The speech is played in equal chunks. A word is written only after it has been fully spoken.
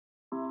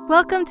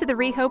Welcome to the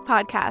Rehope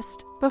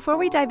Podcast. Before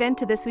we dive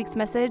into this week's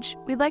message,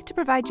 we'd like to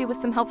provide you with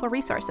some helpful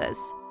resources.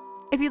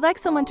 If you'd like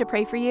someone to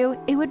pray for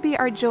you, it would be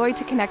our joy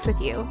to connect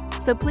with you.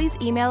 So please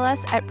email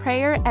us at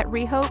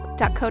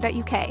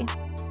prayer@rehope.co.uk.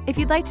 If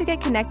you'd like to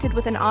get connected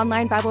with an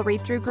online Bible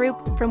read-through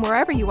group from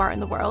wherever you are in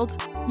the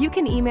world, you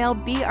can email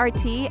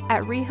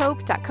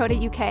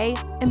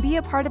brt@rehope.co.uk and be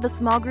a part of a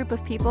small group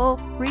of people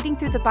reading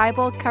through the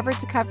Bible cover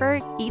to cover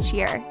each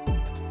year.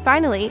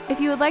 Finally,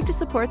 if you would like to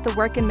support the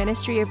work and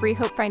ministry of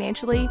Rehope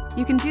financially,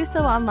 you can do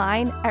so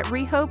online at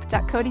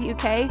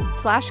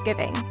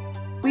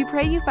rehope.co.uk/giving. We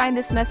pray you find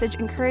this message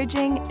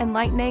encouraging,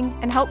 enlightening,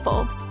 and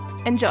helpful.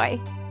 Enjoy.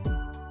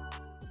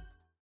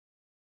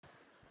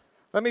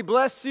 Let me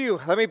bless you.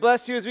 Let me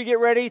bless you as we get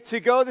ready to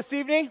go this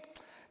evening.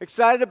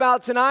 Excited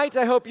about tonight.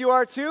 I hope you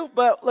are too,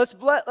 but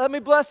let me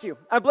bless you.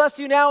 I bless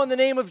you now in the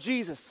name of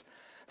Jesus,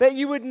 that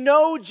you would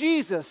know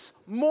Jesus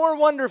more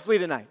wonderfully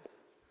tonight.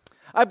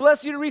 I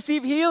bless you to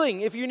receive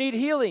healing if you need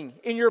healing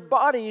in your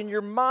body, in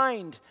your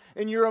mind,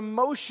 in your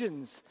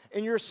emotions,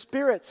 in your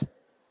spirit.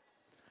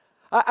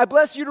 I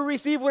bless you to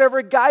receive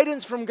whatever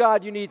guidance from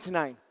God you need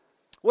tonight,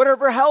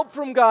 whatever help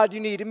from God you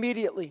need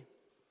immediately.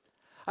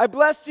 I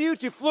bless you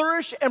to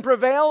flourish and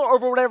prevail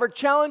over whatever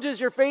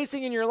challenges you're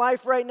facing in your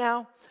life right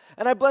now.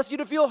 And I bless you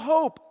to feel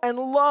hope and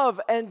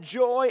love and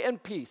joy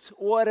and peace,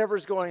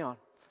 whatever's going on.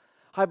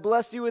 I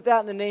bless you with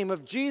that in the name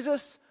of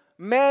Jesus.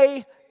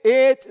 May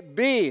it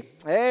be.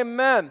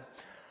 Amen.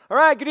 All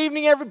right, good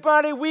evening,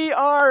 everybody. We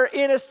are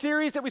in a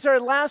series that we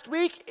started last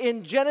week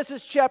in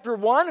Genesis chapter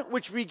 1,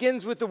 which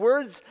begins with the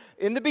words,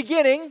 "In the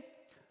beginning,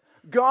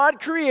 God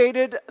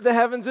created the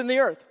heavens and the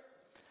earth."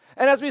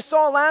 And as we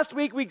saw last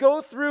week, we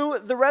go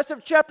through the rest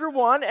of chapter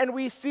 1, and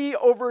we see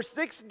over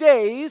 6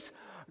 days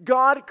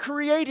God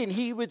creating.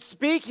 He would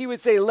speak, he would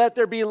say, "Let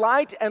there be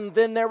light," and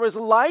then there was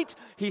light.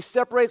 He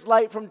separates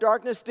light from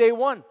darkness, day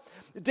 1.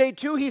 Day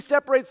 2, he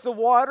separates the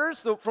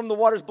waters from the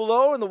waters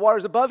below and the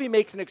waters above. He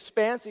makes an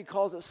expanse. He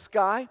calls it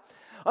sky.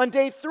 On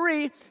day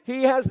 3,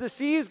 he has the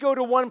seas go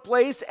to one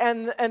place,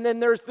 and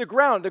then there's the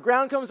ground. The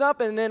ground comes up,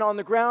 and then on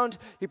the ground,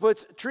 he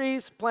puts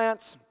trees,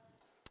 plants,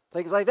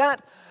 things like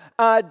that.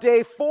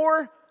 Day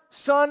 4,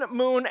 sun,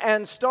 moon,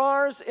 and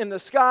stars in the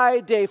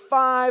sky. Day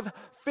 5,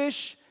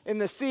 fish in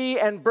the sea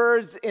and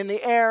birds in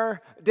the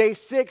air. Day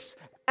 6,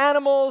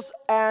 animals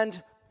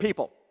and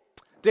people.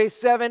 Day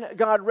 7,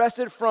 God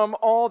rested from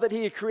all that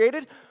he had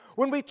created.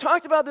 When we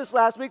talked about this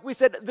last week, we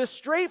said the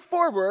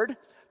straightforward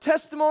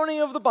testimony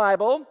of the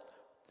Bible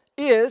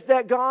is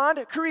that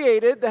God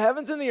created the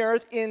heavens and the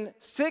earth in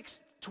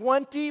 6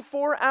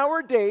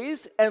 24-hour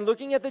days, and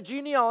looking at the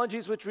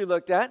genealogies which we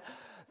looked at,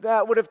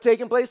 that would have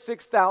taken place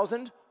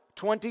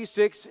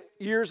 6,026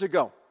 years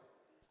ago.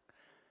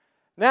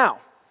 Now,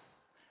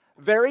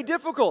 very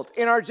difficult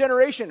in our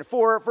generation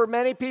for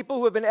many people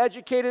who have been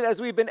educated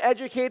as we've been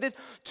educated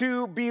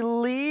to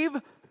believe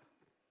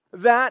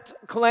that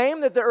claim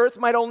that the earth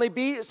might only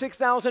be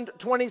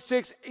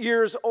 6,026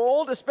 years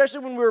old, especially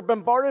when we were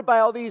bombarded by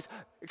all these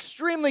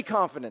extremely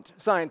confident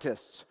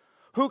scientists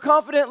who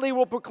confidently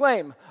will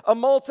proclaim a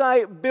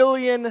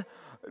multi-billion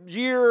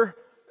year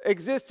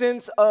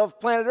existence of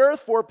planet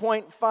Earth,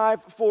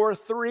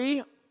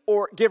 4.543,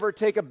 or give or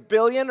take a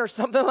billion or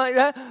something like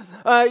that,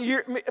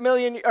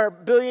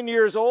 billion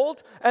years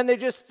old, and they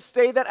just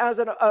state that as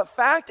a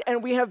fact,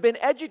 and we have been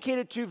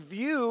educated to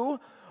view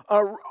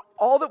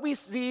all that we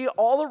see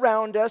all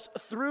around us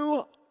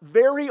through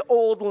very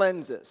old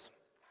lenses.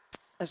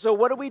 And so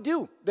what do we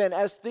do then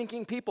as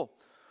thinking people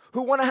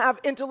who want to have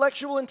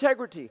intellectual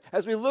integrity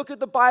as we look at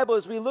the Bible,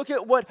 as we look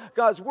at what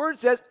God's Word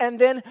says, and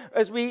then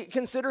as we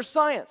consider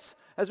science,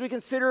 as we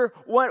consider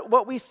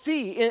what we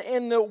see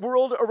in the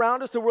world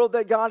around us, the world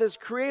that God has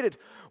created,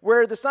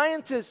 where the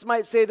scientists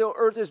might say the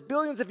earth is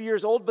billions of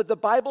years old, but the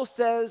Bible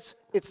says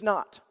it's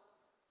not.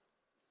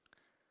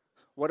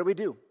 What do we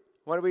do?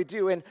 What do we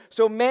do? And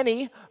so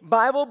many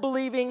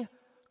Bible-believing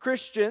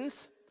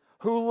Christians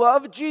who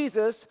love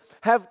Jesus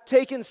have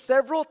taken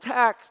several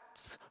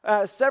tacks,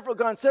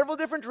 gone several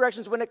different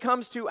directions when it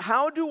comes to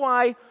how do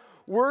I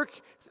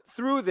work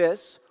through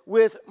this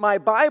with my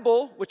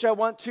Bible, which I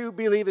want to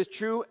believe is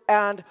true,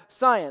 and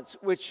science,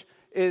 which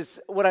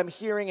is what I'm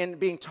hearing and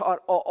being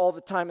taught all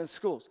the time in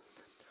schools.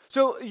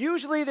 So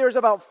usually there's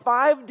about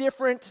 5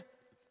 different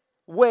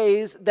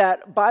ways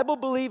that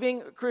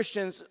Bible-believing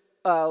Christians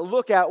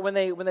look at when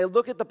they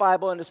look at the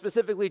Bible, and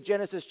specifically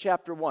Genesis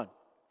chapter 1.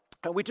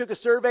 And we took a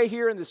survey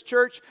here in this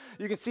church.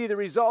 You can see the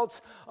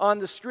results on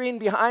the screen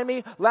behind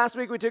me. Last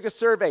week we took a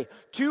survey.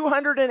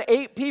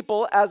 208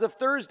 people as of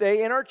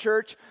Thursday in our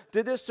church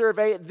did this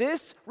survey.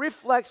 This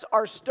reflects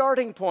our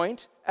starting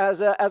point as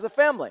a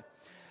family.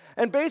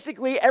 And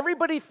basically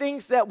everybody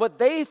thinks that what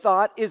they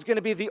thought is going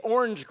to be the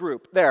orange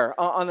group there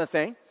on the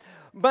thing.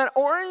 But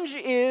orange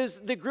is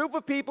the group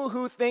of people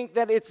who think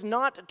that it's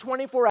not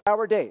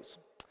 24-hour days.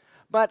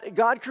 But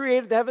God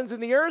created the heavens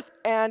and the earth,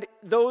 and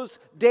those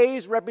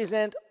days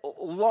represent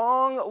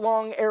long,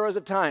 long eras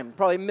of time,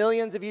 probably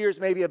millions of years,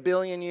 maybe a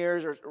billion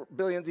years or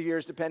billions of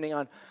years, depending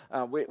on,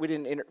 we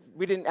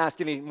didn't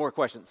ask any more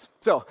questions.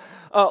 So,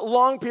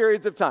 long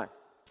periods of time.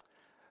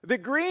 The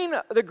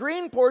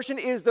green portion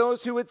is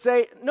those who would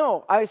say,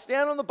 no, I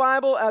stand on the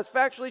Bible as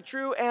factually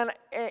true and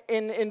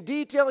in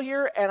detail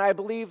here, and I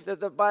believe that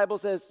the Bible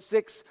says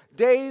 6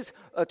 days,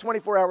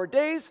 24-hour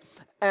days,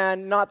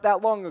 and not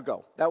that long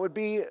ago. That would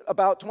be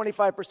about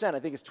 25%. I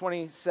think it's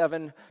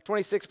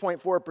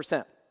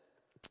 26.4%.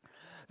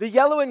 The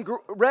yellow and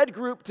red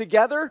group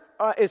together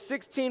is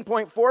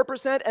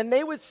 16.4%, and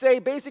they would say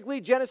basically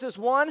Genesis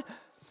 1,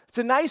 it's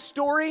a nice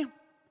story,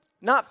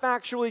 not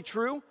factually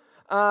true.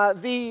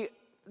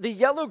 The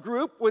yellow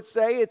group would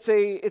say it's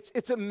a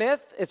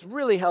myth. It's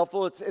really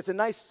helpful. It's a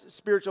nice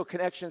spiritual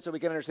connection so we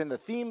can understand the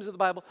themes of the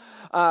Bible.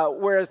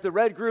 Whereas the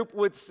red group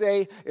would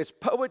say it's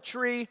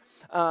poetry.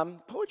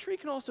 Poetry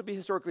can also be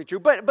historically true,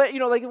 but we're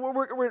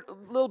a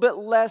little bit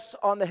less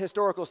on the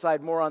historical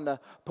side, more on the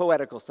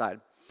poetical side.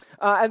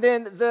 And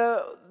then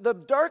the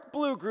dark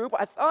blue group,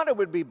 I thought it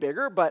would be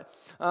bigger, but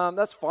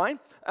that's fine.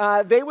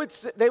 They would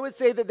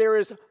say that there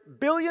is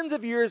billions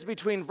of years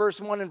between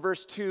verse 1 and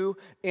verse 2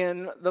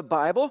 in the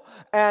Bible.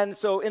 And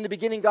so in the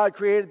beginning, God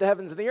created the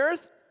heavens and the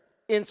earth.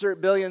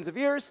 Insert billions of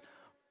years.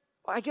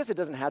 I guess it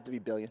doesn't have to be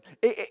billion.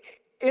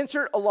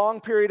 Insert a long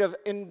period of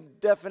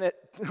indefinite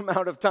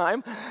amount of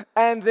time.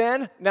 And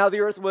then now the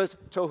earth was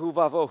tohu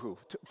vavohu,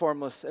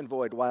 formless and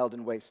void, wild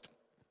and waste.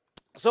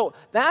 So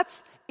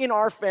that's in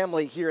our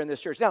family here in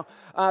this church. Now,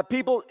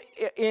 people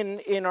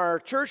in our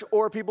church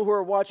or people who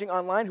are watching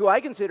online, who I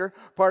consider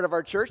part of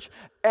our church,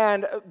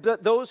 and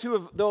those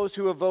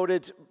who have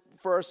voted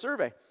for our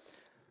survey.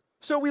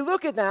 So we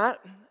look at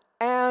that,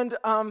 and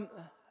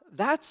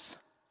that's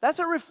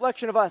a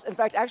reflection of us. In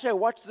fact, actually, I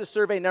watched the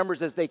survey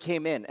numbers as they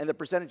came in and the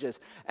percentages,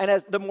 and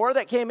as the more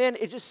that came in,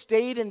 it just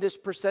stayed in this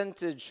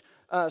percentage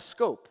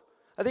scope.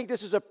 I think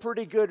this is a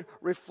pretty good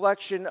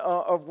reflection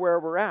of where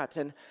we're at.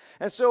 And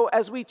so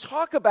as we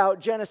talk about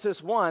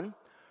Genesis 1,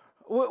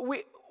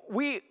 we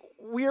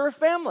are a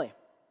family.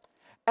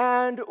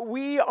 And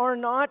we are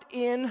not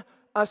in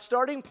a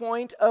starting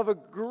point of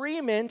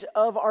agreement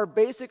of our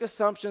basic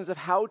assumptions of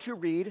how to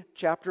read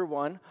chapter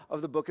 1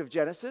 of the book of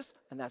Genesis,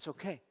 and that's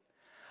okay.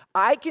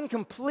 I can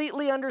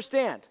completely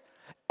understand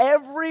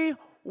every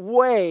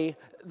way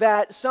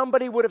that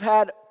somebody would have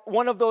had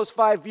one of those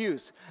 5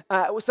 views.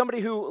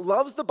 Somebody who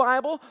loves the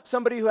Bible,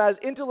 somebody who has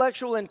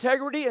intellectual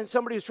integrity, and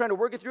somebody who's trying to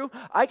work it through.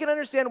 I can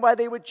understand why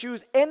they would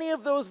choose any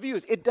of those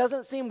views. It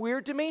doesn't seem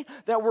weird to me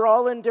that we're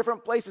all in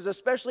different places,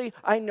 especially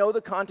I know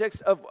the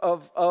context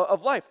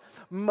of life.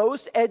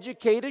 Most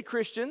educated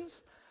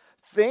Christians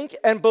think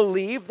and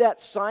believe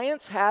that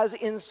science has,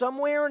 in some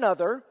way or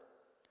another,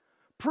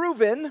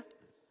 proven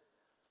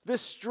the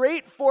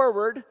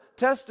straightforward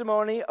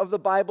testimony of the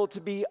Bible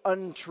to be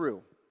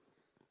untrue.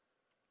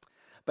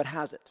 But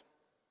has it?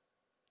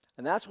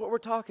 And that's what we're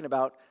talking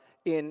about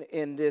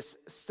in this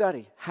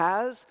study.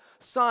 Has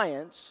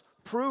science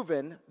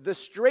proven the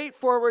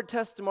straightforward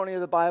testimony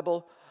of the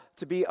Bible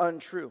to be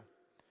untrue?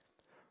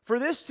 For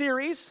this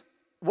series,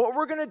 what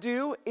we're going to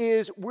do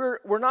is we're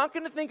not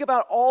going to think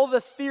about all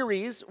the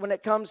theories when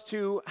it comes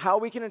to how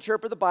we can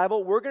interpret the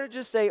Bible. We're going to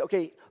just say,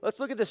 okay, let's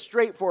look at the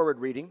straightforward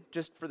reading,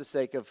 just for the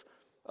sake of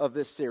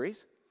this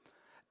series.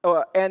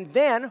 And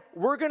then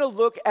we're going to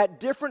look at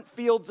different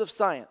fields of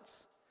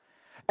science.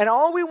 And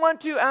all we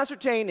want to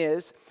ascertain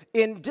is,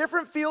 in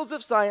different fields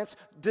of science,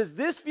 does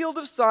this field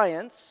of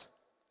science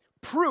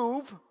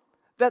prove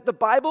that the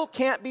Bible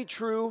can't be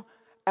true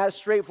as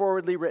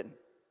straightforwardly written?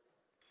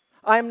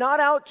 I am not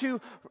out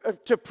to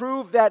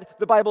prove that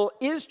the Bible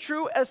is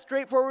true as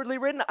straightforwardly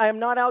written. I am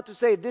not out to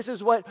say this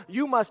is what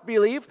you must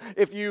believe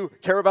if you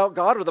care about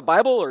God or the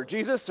Bible or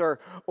Jesus or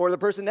the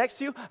person next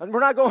to you. And we're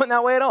not going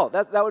that way at all.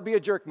 That would be a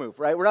jerk move,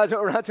 right?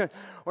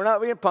 We're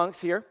not being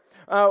punks here.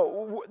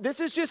 This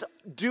is just,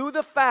 do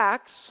the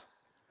facts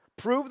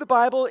prove the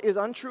Bible is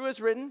untrue as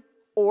written,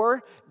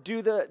 or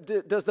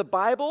does the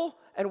Bible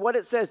and what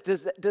it says,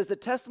 does the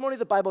testimony of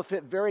the Bible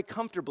fit very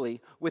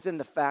comfortably within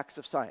the facts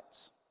of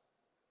science?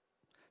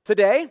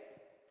 Today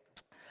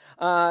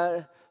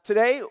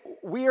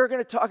we are going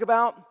to talk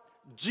about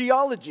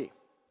geology,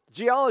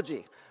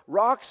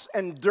 rocks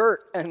and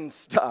dirt and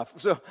stuff.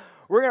 So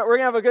we're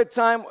gonna have a good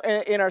time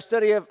in our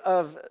study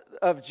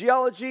of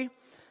geology.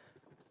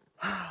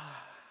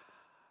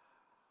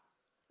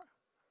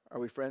 Are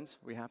we friends?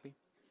 Are we happy?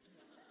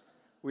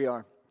 We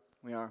are.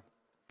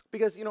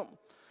 Because,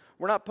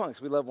 we're not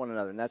punks. We love one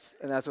another, and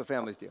that's what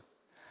families do.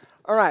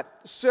 All right,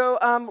 so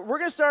we're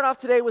going to start off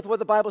today with what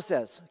the Bible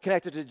says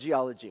connected to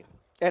geology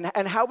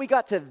and how we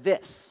got to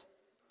this.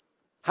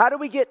 How do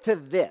we get to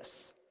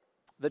this?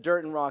 The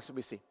dirt and rocks that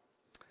we see.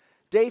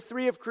 Day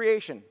 3 of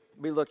creation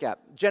we look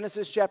at.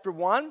 Genesis chapter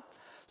 1,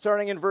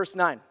 starting in verse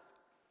 9.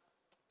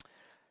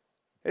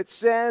 It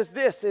says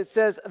this. It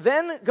says,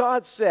 "Then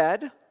God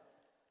said,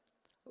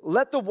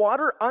 'Let the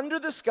water under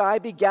the sky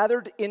be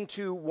gathered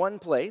into one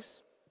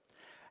place,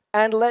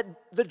 and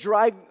let the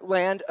dry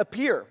land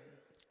appear.'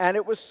 And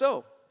it was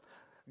so.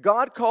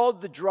 God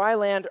called the dry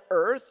land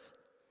earth,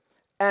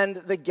 and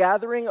the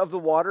gathering of the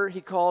water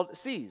he called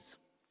seas.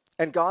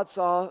 And God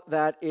saw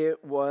that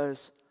it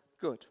was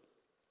good."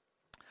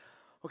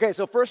 Okay,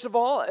 so first of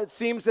all, it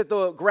seems that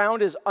the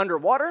ground is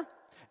underwater,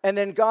 and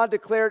then God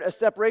declared a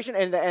separation,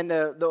 and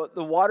the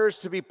waters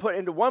to be put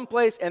into one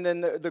place, and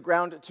then the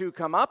ground to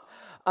come up.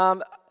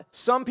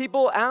 Some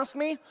people ask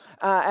me,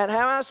 and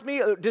have asked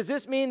me, does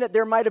this mean that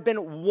there might have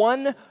been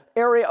one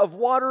area of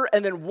water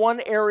and then one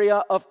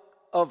area of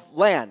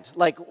land,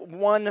 like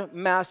one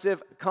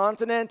massive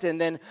continent, and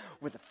then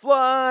with a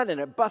flood, and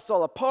it busts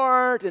all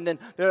apart, and then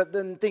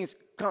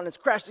continents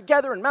crash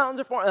together, and mountains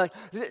are formed? Like,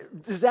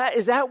 is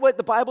that what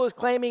the Bible is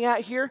claiming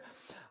at here?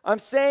 I'm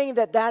saying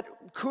that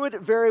could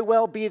very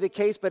well be the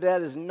case, but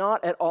that is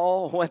not at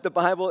all what the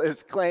Bible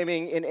is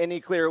claiming in any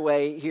clear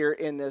way here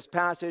in this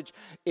passage.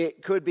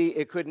 It could be,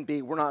 it couldn't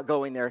be. We're not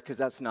going there because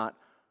that's not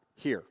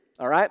here.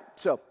 All right?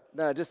 So,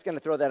 just going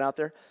to throw that out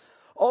there.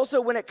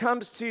 Also, when it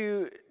comes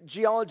to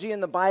geology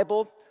in the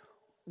Bible,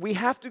 we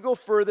have to go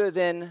further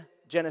than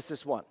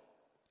Genesis 1.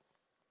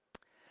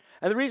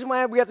 And the reason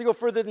why we have to go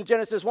further than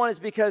Genesis 1 is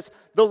because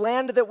the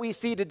land that we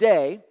see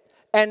today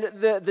and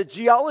the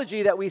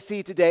geology that we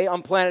see today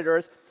on planet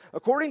Earth,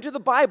 according to the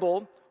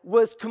Bible,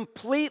 was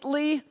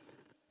completely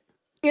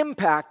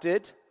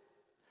impacted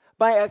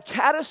by a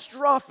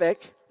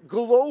catastrophic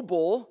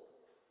global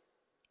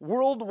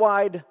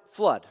worldwide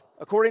flood,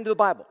 according to the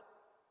Bible.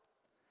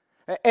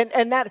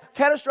 And that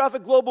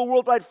catastrophic global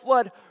worldwide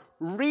flood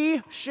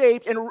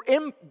reshaped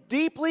and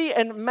deeply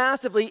and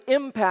massively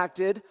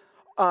impacted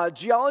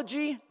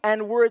geology,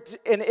 and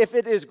if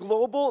it is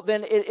global,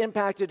 then it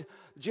impacted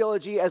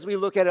geology as we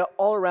look at it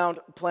all around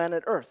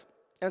planet Earth.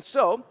 And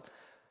so,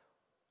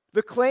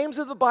 the claims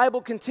of the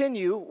Bible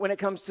continue when it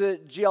comes to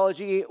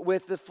geology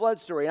with the flood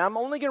story. And I'm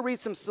only going to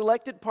read some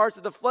selected parts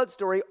of the flood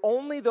story,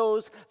 only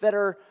those that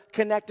are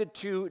connected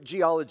to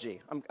geology.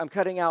 I'm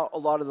cutting out a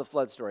lot of the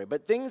flood story,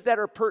 but things that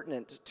are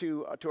pertinent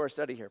to our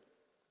study here.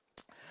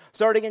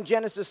 Starting in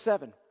Genesis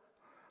 7,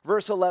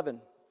 verse 11.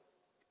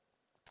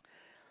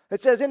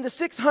 It says, in the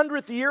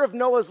 600th year of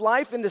Noah's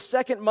life, in the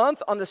second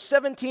month, on the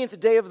 17th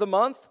day of the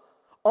month,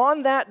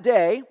 on that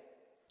day,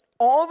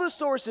 all the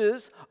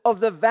sources of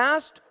the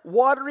vast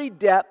watery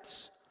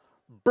depths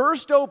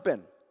burst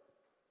open.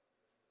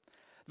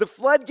 The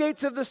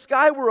floodgates of the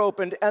sky were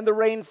opened, and the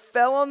rain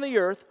fell on the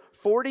earth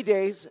 40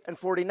 days and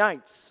 40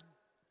 nights.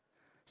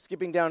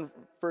 Skipping down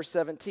verse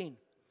 17.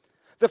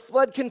 The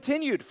flood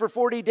continued for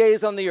 40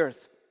 days on the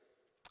earth.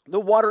 The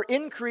water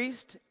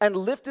increased and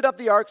lifted up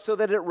the ark so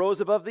that it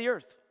rose above the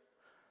earth.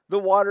 The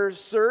waters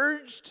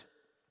surged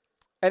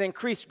and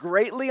increased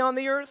greatly on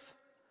the earth,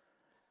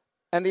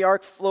 and the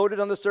ark floated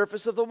on the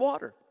surface of the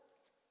water.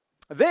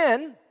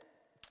 Then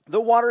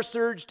the water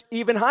surged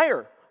even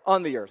higher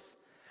on the earth,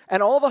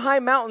 and all the high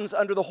mountains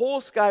under the whole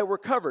sky were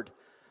covered.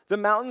 The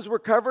mountains were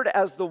covered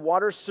as the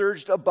water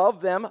surged above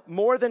them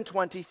more than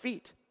 20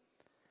 feet.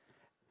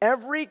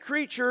 Every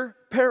creature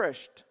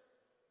perished,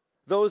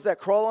 those that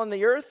crawl on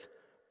the earth,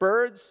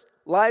 birds,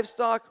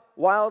 livestock,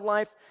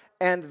 wildlife,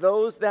 and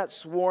those that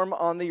swarm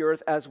on the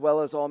earth, as well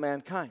as all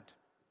mankind.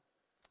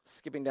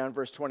 Skipping down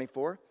verse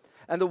 24.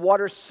 And the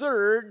water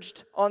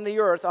surged on the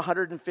earth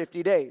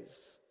 150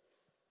 days.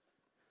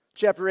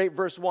 Chapter 8,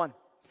 verse 1.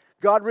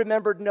 God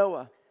remembered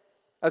Noah,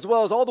 as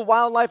well as all the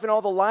wildlife and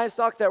all the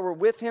livestock that were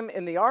with him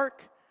in the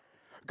ark.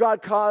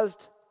 God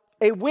caused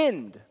a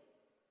wind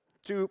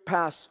to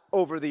pass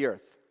over the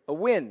earth. A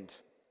wind.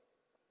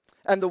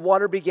 And the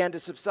water began to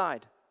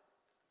subside.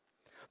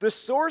 The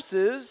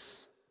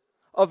sources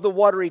of the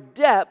watery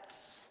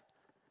depths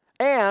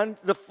and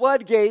the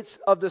floodgates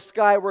of the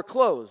sky were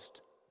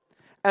closed,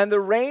 and the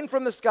rain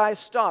from the sky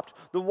stopped.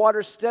 The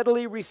water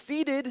steadily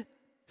receded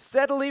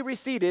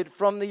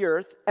from the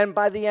earth, and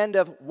by the end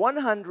of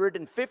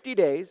 150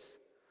 days,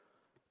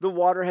 the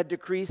water had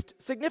decreased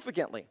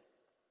significantly.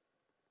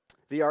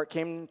 The ark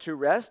came to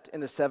rest in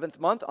the 7th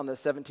month, on the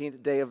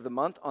 17th day of the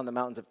month, on the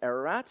mountains of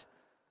Ararat.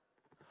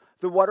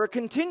 The water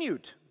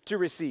continued to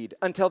recede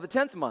until the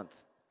 10th month.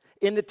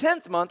 In the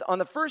 10th month, on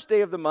the first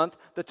day of the month,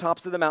 the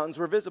tops of the mountains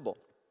were visible.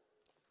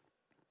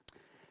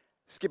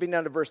 Skipping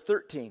down to verse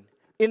 13.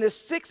 In the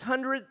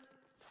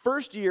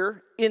 601st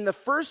year, in the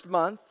first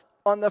month,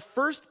 on the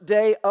first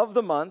day of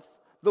the month,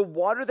 the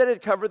water that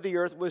had covered the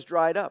earth was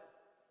dried up.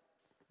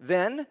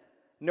 Then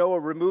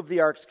Noah removed the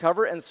ark's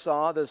cover and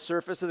saw the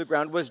surface of the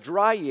ground was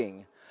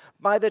drying.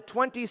 By the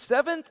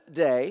 27th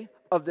day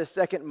of the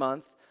second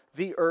month,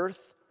 the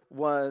earth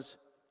was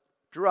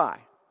dry.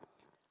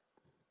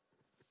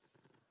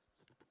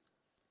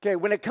 Okay,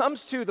 when it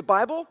comes to the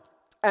Bible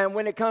and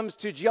when it comes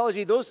to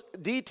geology, those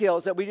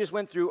details that we just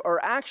went through are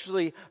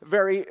actually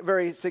very,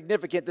 very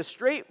significant. The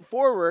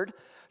straightforward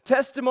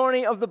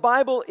testimony of the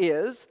Bible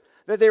is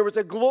that there was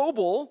a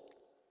global,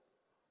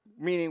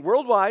 meaning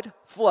worldwide,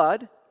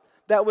 flood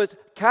that was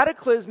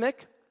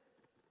cataclysmic,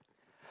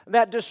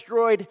 that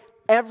destroyed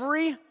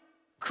every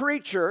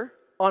creature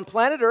on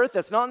planet Earth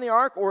that's not in the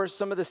ark or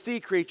some of the sea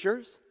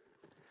creatures.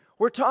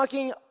 We're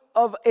talking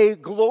of a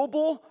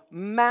global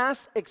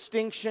mass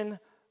extinction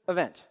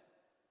event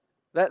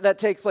that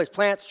takes place.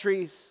 Plants,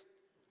 trees,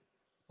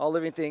 all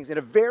living things in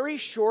a very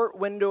short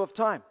window of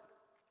time.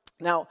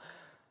 Now,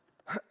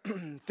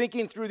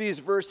 thinking through these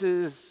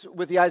verses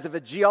with the eyes of a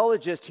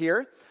geologist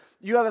here,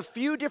 you have a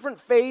few different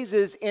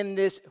phases in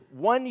this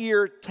 1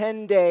 year,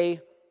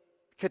 10-day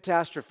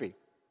catastrophe.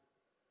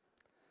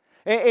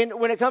 And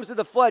when it comes to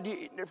the flood,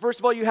 first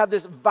of all, you have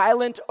this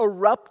violent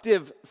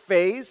eruptive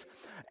phase,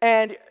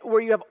 and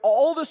where you have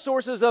all the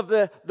sources of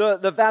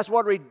the vast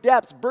watery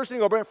depths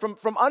bursting over,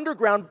 from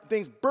underground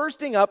things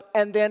bursting up,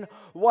 and then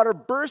water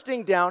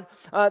bursting down.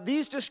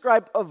 These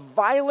describe a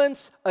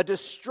violence, a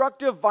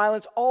destructive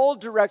violence, all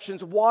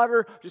directions,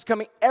 water just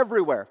coming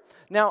everywhere.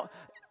 Now,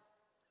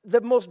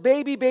 the most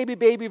baby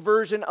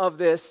version of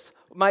this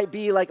might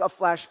be like a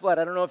flash flood.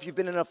 I don't know if you've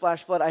been in a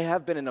flash flood. I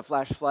have been in a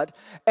flash flood.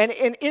 And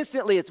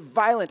instantly it's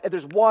violent, and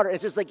there's water.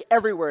 It's just like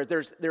everywhere.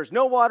 There's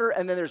no water,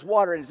 and then there's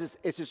water, and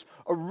it's just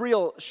a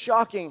real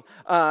shocking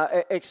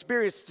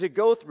experience to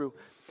go through.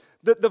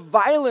 The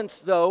violence,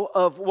 though,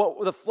 of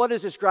what the flood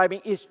is describing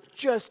is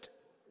just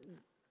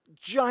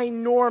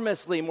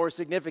ginormously more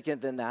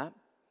significant than that,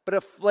 but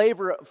a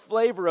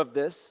flavor of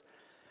this.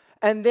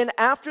 And then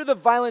after the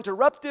violent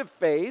eruptive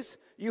phase,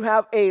 you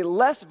have a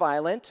less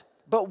violent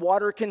but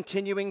water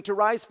continuing to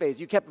rise phase.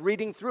 You kept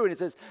reading through, and it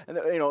says,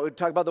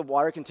 talk about the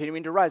water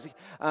continuing to rise.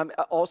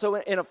 Also,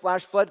 in a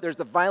flash flood, there's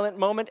the violent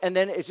moment, and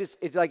then it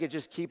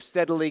just keeps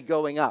steadily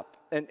going up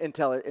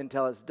until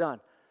it's done.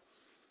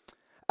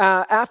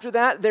 After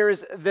that, there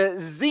is the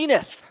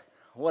zenith.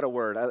 What a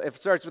word. If it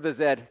starts with a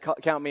Z,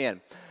 count me in.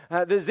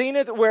 The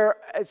zenith, where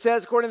it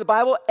says, according to the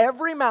Bible,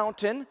 every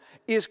mountain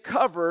is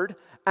covered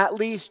at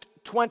least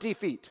 20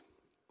 feet.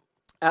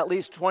 At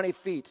least 20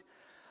 feet.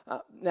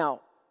 Now,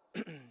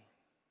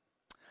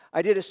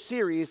 I did a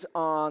series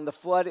on the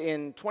flood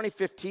in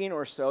 2015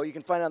 or so. You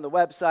can find it on the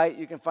website.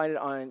 You can find it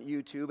on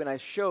YouTube. And I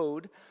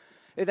showed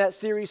in that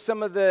series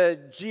some of the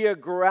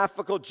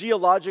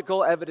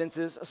geological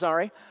evidences,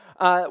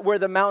 where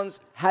the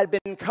mountains had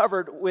been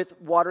covered with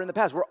water in the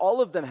past, where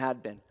all of them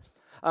had been.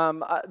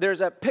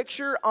 There's a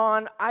picture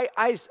on,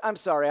 I'm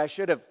sorry, I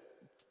should have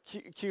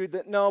cued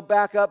that. No,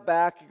 back,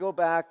 go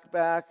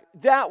back.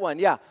 That one,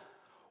 yeah.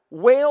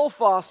 Whale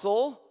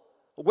fossils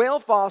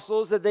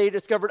that they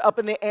discovered up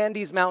in the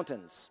Andes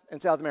Mountains in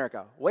South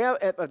America. Way up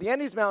at the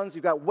Andes Mountains,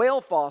 you've got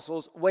whale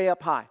fossils way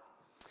up high.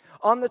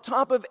 On the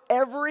top of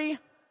every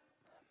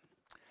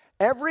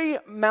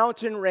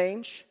mountain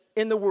range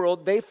in the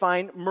world, they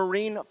find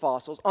marine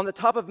fossils. On the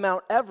top of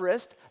Mount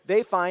Everest,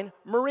 they find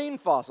marine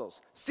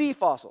fossils, sea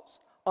fossils,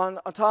 on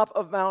top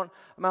of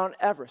Mount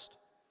Everest.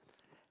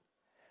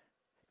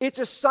 It's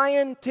a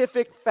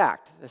scientific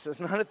fact, this is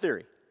not a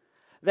theory,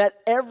 that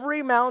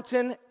every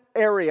mountain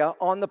area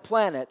on the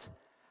planet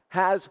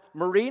has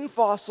marine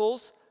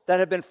fossils that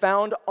have been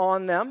found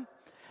on them,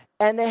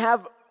 and they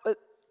have,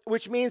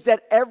 which means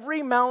that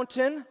every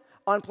mountain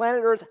on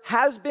planet Earth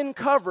has been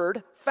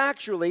covered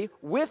factually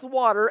with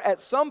water at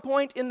some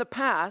point in the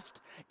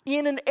past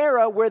in an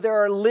era where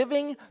there are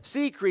living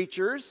sea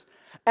creatures,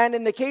 and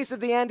in the case of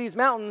the Andes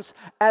Mountains,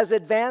 as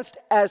advanced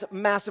as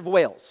massive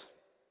whales.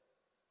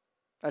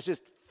 That's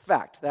just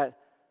fact.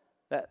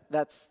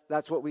 That's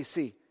what we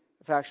see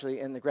factually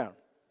in the ground.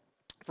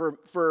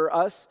 For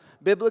us,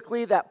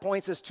 biblically, that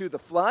points us to the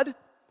flood.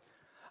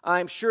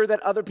 I'm sure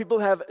that other people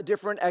have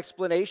different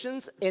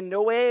explanations. In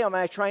no way am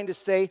I trying to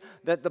say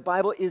that the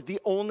Bible is the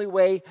only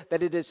way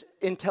that it is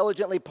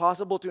intelligently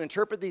possible to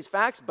interpret these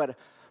facts, but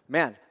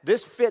man,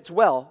 this fits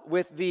well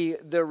with the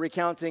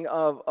recounting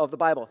of the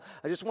Bible.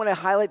 I just want to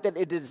highlight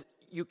that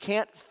you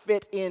can't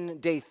fit in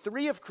day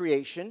 3 of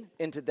creation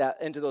into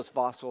those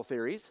fossil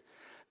theories,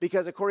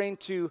 because according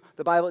to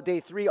the Bible, day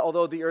 3,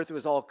 although the earth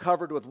was all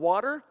covered with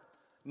water,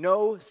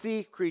 no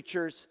sea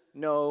creatures,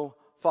 no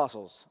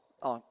fossils,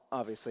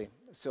 obviously.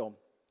 So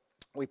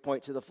we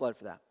point to the flood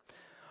for that.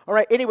 All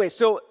right, anyway,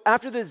 so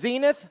after the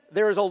zenith,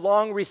 there is a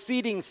long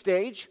receding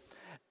stage.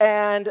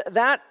 And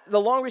the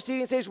long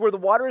receding stage where the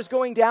water is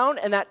going down,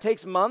 and that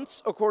takes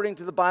months, according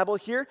to the Bible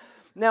here.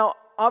 Now,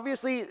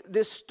 obviously,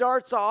 this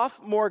starts off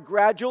more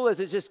gradual as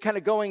it's just kind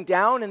of going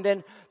down, and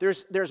then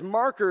there's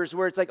markers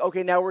where it's like,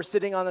 okay, now we're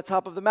sitting on the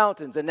top of the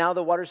mountains, and now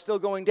the water's still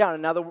going down,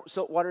 and now the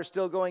water's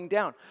still going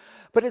down.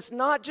 But it's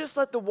not just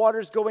that the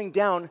water's going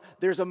down,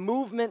 there's a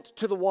movement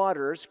to the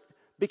waters,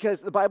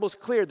 because the Bible's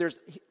clear,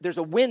 there's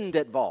a wind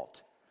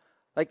involved.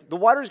 Like the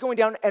water's going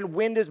down and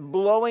wind is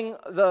blowing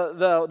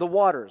the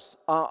waters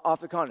off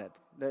the continent.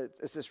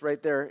 It's just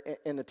right there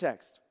in the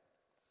text.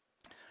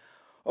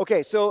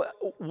 Okay, so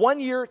 1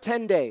 year,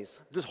 10 days.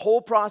 This whole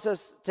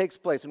process takes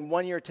place in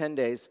 1 year, 10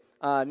 days.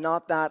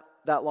 Not that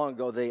long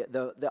ago.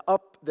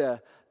 The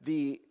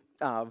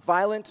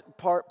violent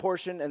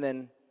portion, and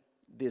then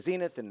the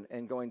zenith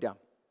and going down.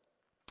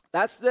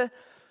 That's the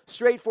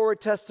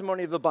straightforward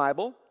testimony of the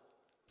Bible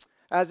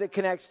as it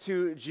connects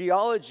to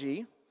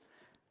geology.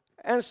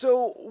 And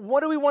so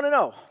what do we want to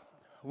know?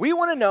 We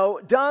want to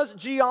know, does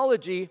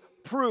geology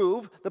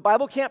prove the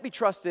Bible can't be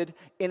trusted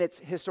in its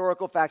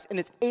historical facts, in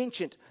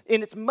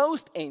its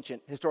most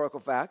ancient historical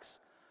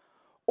facts?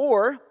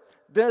 Or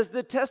does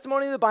the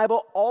testimony of the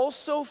Bible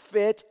also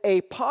fit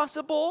a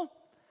possible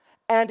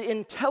and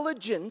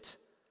intelligent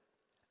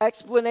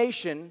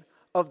explanation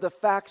of the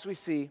facts we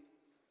see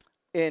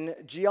in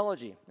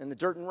geology, in the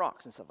dirt and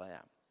rocks and stuff like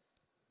that.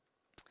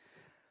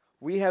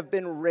 We have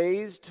been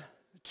raised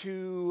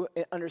to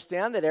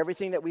understand that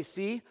everything that we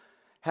see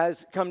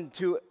has come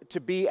to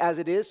be as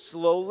it is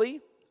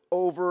slowly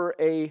over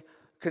a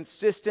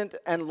consistent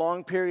and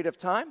long period of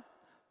time.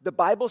 The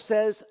Bible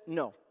says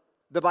no.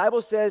 The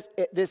Bible says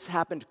this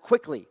happened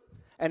quickly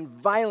and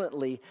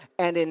violently,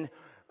 and in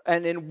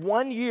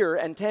 1 year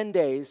and 10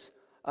 days,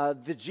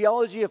 the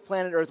geology of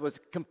planet Earth was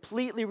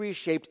completely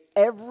reshaped.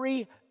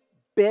 Every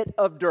bit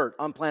of dirt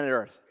on planet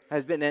Earth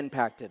has been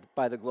impacted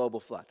by the global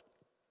flood,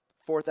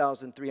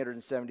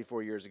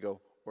 4,374 years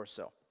ago or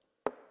so.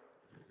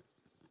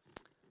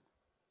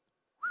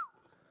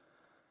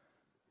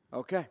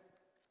 Okay,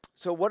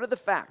 so what are the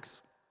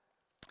facts?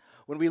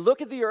 When we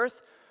look at the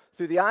Earth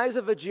through the eyes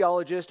of a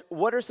geologist,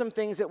 what are some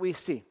things that we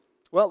see?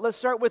 Well, let's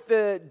start with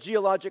the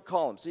geologic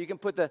column. So you can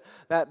put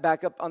that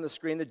back up on the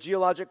screen, the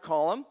geologic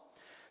column.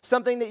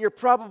 Something that you're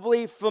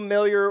probably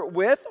familiar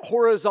with,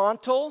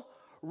 horizontal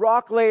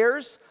rock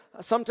layers.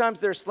 Sometimes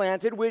they're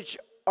slanted, which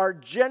are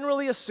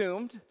generally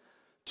assumed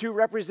to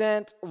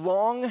represent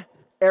long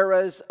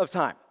eras of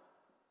time.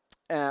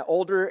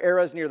 Older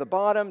eras near the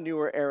bottom,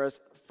 newer eras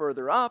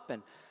further up.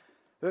 And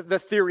the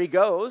theory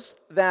goes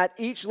that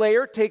each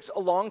layer takes a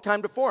long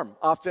time to form,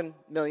 often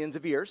millions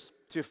of years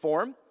to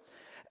form.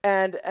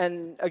 And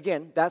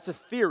again, that's a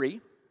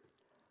theory.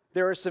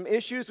 There are some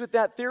issues with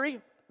that theory,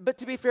 but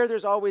to be fair,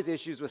 there's always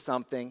issues with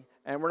something,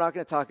 and we're not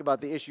going to talk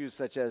about the issues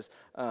such as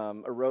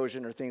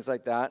erosion or things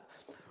like that.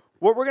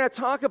 What we're going to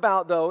talk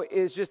about, though,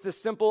 is just the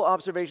simple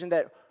observation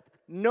that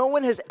no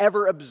one has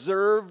ever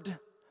observed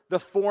the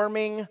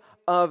forming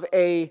of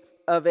a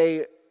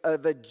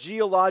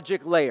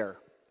geologic layer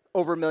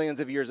over millions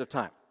of years of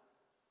time,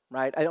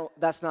 right?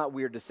 That's not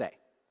weird to say.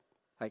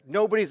 Like,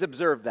 nobody's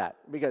observed that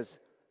because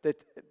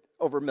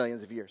over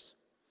millions of years.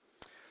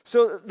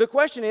 So the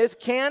question is,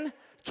 can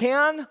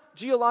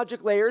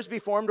geologic layers be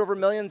formed over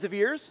millions of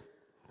years?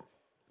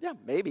 Yeah,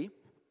 maybe.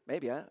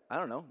 Maybe. I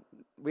don't know.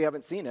 We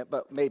haven't seen it,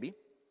 but maybe.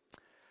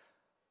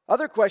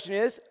 Other question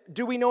is,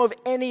 do we know of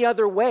any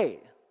other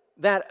way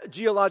that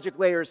geologic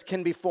layers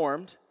can be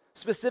formed,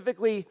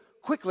 specifically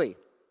quickly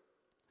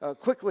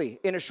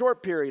in a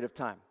short period of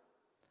time?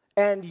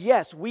 And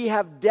yes, we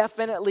have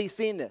definitely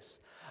seen this.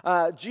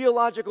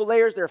 Geological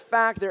layers, they're a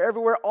fact, they're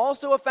everywhere.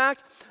 Also a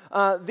fact,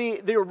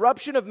 the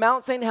eruption of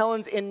Mount St.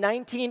 Helens in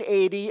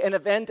 1980, an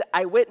event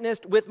I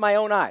witnessed with my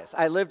own eyes.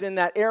 I lived in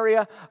that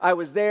area. I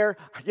was there.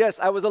 Yes,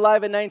 I was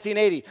alive in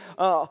 1980.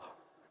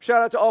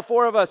 Shout out to all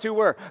four of us who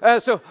were.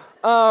 Was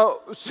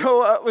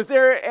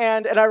there,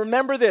 and I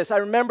remember this. I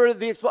remember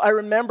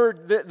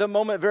the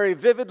moment very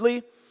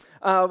vividly.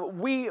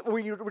 We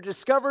were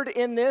discovered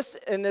in this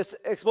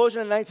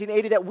explosion in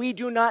 1980 that we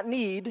do not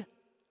need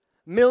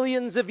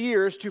millions of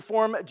years to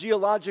form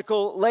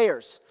geological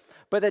layers,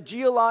 but that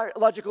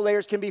geological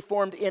layers can be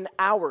formed in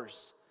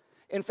hours.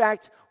 In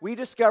fact, we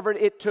discovered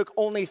it took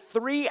only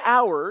 3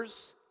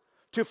 hours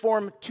to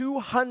form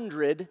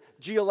 200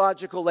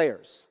 geological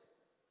layers.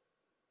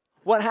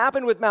 What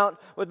happened with Mount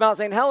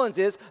St. Helens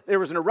is there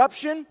was an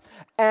eruption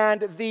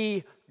and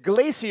the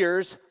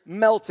glaciers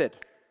melted.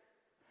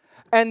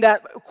 And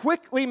that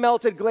quickly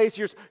melted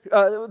glaciers,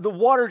 the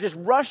water just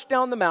rushed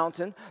down the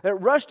mountain, it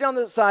rushed down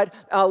the side,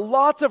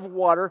 lots of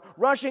water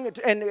rushing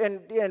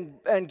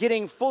and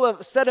getting full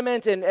of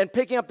sediment and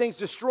picking up things,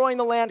 destroying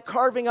the land,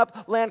 carving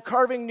up land,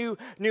 carving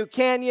new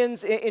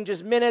canyons in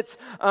just minutes,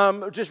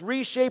 just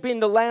reshaping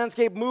the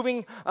landscape,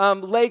 moving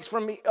lakes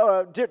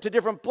to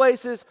different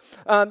places,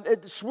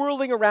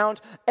 swirling around.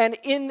 And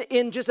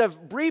in just a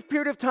brief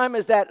period of time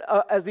as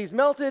these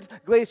melted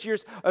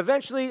glaciers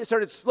eventually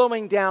started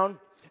slowing down,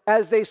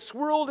 as they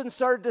swirled and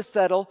started to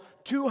settle,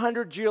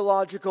 200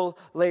 geological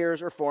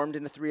layers are formed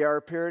in a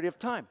 3-hour period of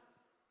time.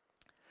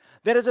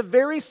 That is a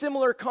very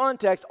similar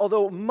context,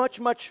 although much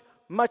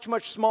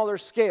smaller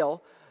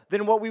scale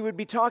than what we would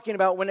be talking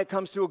about when it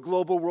comes to a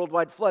global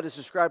worldwide flood as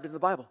described in the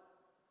Bible.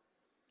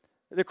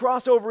 The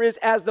crossover is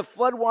as the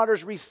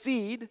floodwaters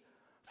recede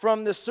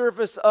from the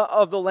surface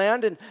of the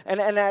land, and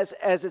as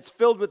it's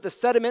filled with the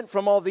sediment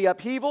from all the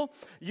upheaval,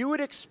 you would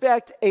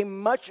expect a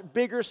much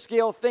bigger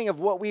scale thing of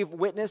what we've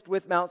witnessed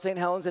with Mount St.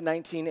 Helens in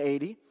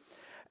 1980.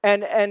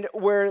 And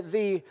where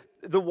the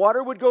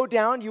water would go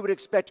down, you would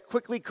expect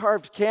quickly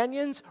carved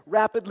canyons,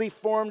 rapidly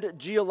formed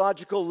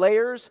geological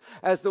layers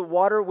as the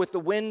water with the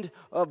wind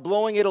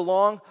blowing it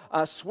along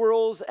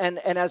swirls and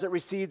as it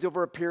recedes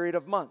over a period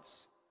of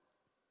months.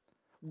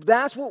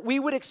 That's what we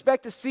would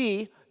expect to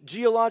see,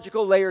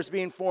 geological layers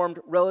being formed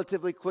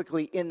relatively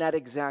quickly in that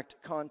exact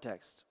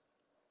context.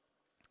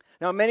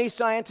 Now, many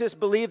scientists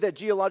believe that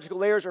geological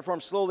layers are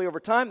formed slowly over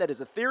time. That is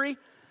a theory.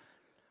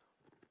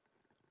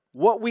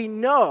 What we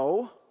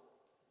know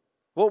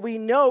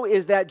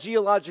is that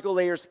geological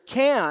layers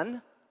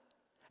can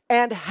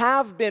and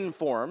have been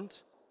formed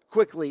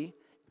quickly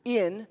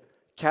in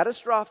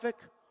catastrophic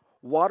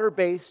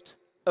water-based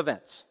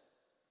events.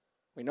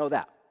 We know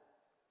that.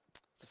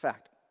 It's a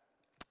fact.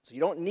 So you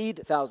don't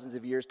need thousands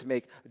of years to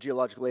make a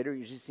geological layer.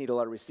 You just need a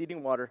lot of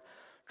receding water,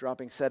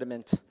 dropping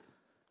sediment,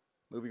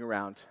 moving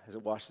around as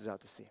it washes out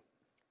to sea.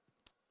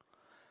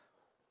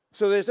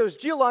 So there's those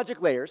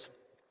geologic layers.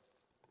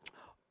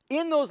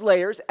 In those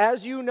layers,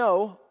 as you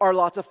know, are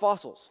lots of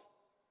fossils.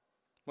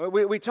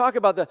 We talk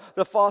about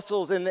the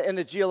fossils in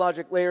the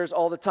geologic layers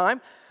all the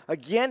time.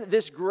 Again,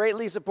 this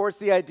greatly supports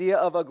the idea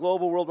of a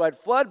global worldwide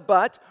flood,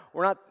 but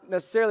we're not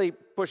necessarily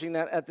pushing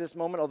that at this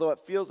moment, although it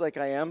feels like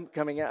I am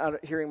coming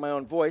out hearing my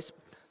own voice.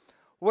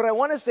 What I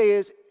want to say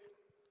is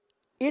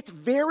it's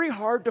very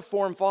hard to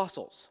form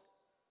fossils.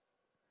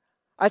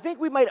 I think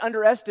we might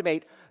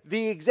underestimate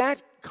the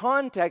exact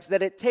context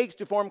that it takes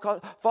to form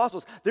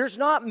fossils. There's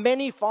not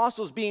many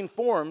fossils being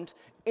formed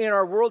in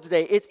our world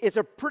today. It's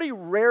a pretty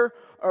rare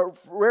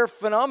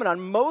phenomenon.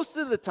 Most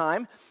of the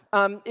time,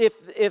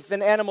 if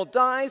an animal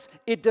dies,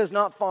 it does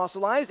not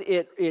fossilize.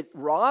 It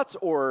rots,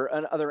 or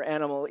another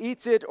animal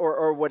eats it,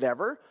 or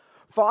whatever.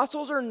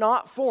 Fossils are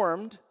not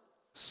formed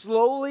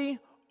slowly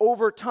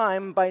over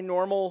time in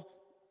normal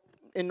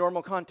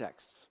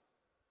contexts.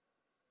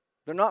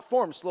 They're not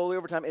formed slowly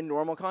over time in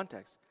normal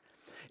contexts.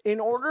 In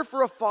order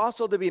for a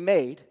fossil to be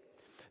made,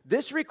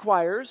 this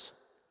requires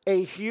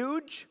a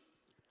huge,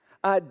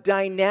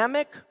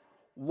 dynamic,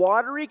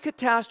 watery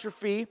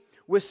catastrophe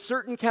with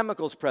certain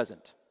chemicals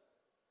present.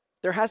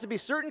 There has to be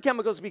certain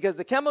chemicals because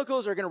the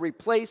chemicals are going to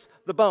replace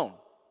the bone.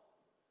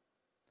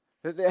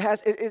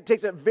 It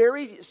takes a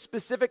very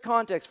specific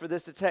context for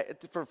this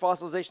for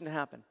fossilization to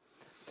happen.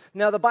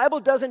 Now, the Bible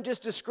doesn't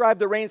just describe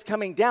the rains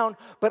coming down,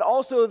 but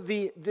also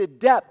the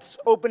depths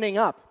opening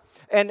up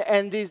and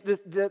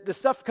the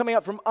stuff coming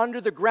up from under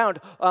the ground,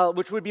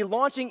 which would be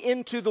launching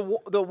into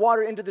the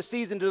water, into the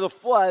seas, into the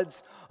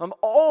floods,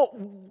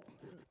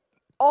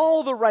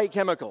 all the right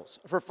chemicals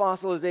for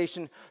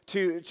fossilization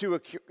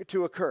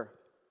to occur.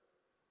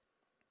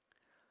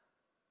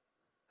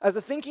 As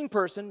a thinking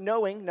person,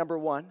 number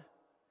one,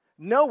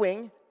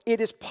 knowing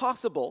it is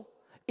possible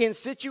in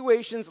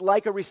situations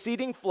like a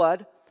receding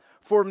flood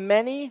for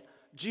many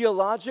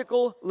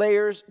geological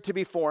layers to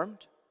be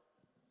formed,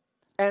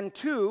 and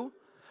two,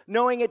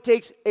 knowing it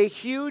takes a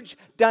huge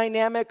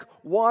dynamic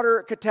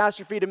water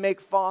catastrophe to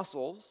make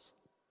fossils,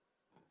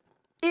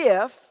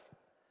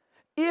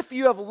 if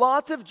you have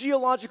lots of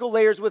geological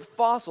layers with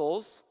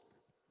fossils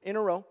in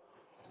a row,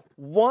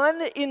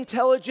 one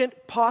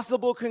intelligent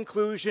possible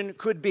conclusion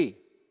could be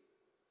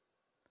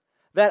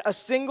that a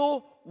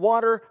single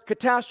water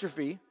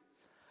catastrophe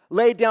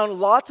laid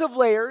down lots of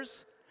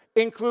layers,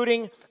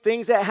 including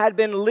things that had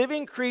been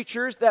living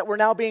creatures that were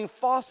now being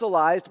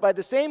fossilized by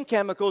the same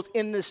chemicals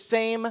in the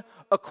same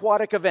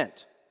aquatic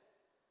event,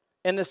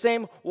 in the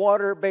same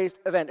water-based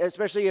event,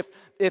 especially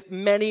if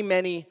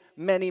many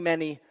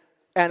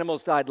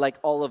animals died, like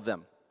all of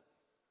them,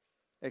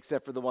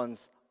 except for the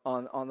ones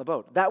on the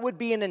boat. That would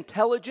be an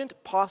intelligent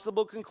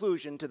possible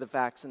conclusion to the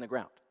facts in the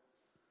ground.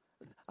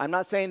 I'm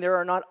not saying there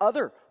are not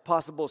other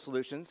possible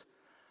solutions,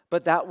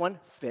 but that one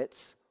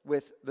fits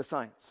with the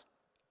science.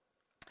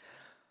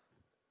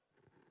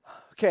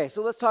 Okay,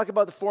 so let's talk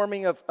about the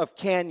forming of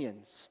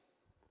canyons.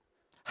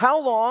 How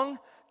long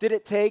did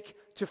it take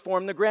to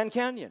form the Grand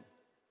Canyon?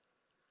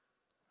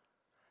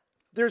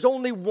 There's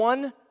only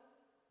one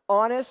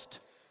honest,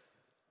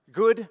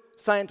 good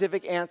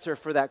scientific answer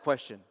for that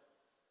question.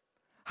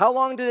 How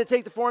long did it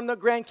take to form the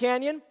Grand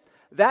Canyon?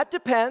 That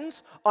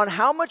depends on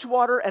how much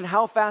water and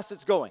how fast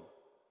it's going.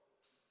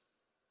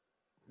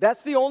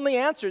 That's the only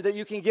answer that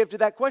you can give to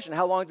that question.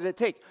 How long did it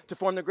take to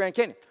form the Grand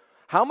Canyon?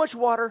 How much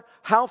water,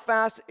 how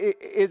fast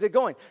is it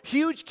going?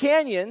 Huge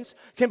canyons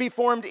can be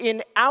formed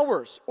in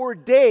hours or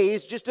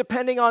days, just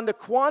depending on the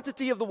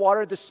quantity of the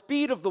water, the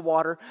speed of the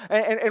water,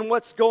 and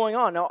what's going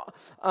on. Now,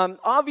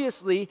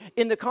 obviously,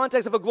 in the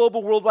context of a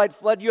global worldwide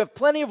flood, you have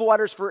plenty of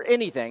waters for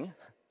anything.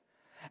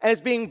 And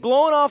it's being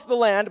blown off the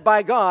land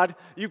by God.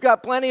 You've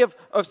got plenty of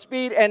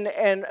speed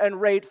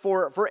and rate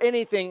for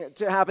anything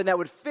to happen that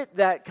would fit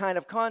that kind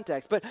of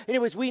context. But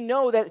anyways, we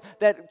know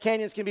that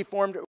canyons can be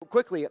formed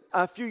quickly.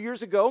 A few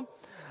years ago,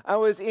 I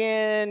was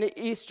in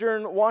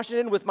eastern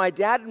Washington with my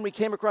dad, and we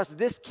came across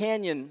this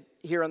canyon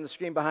here on the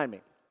screen behind me.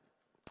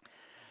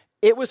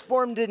 It was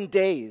formed in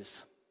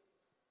days,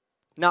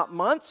 not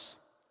months,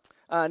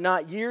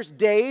 not years,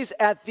 days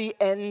at the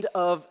end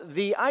of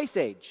the Ice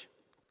Age.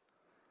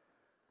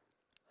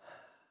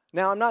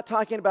 Now, I'm not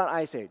talking about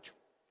Ice Age,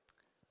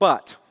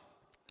 but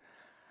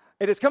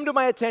it has come to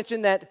my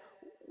attention that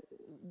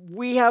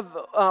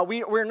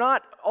we're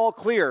not all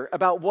clear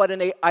about what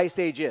an Ice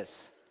Age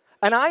is.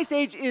 An Ice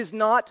Age is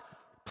not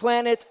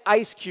planet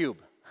Ice Cube.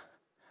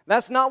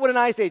 That's not what an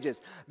Ice Age is.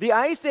 The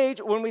Ice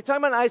Age, when we talk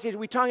about an Ice Age,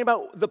 we're talking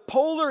about the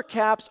polar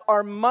caps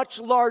are much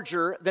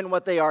larger than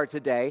what they are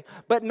today,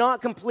 but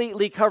not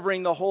completely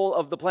covering the whole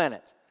of the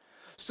planet.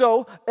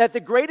 So, at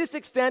the greatest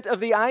extent of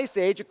the Ice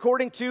Age,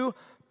 according to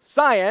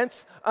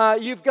science,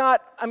 you've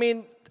got,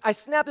 I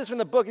snapped this from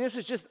the book.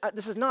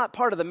 This is not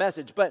part of the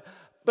message, but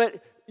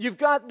you've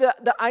got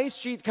the ice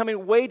sheet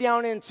coming way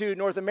down into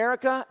North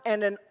America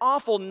and an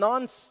awful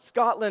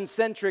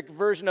non-Scotland-centric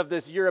version of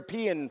this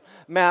European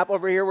map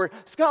over here where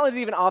Scotland's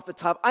even off the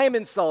top. I am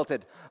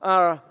insulted.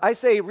 I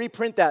say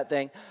reprint that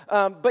thing.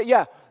 But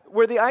yeah,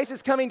 where the ice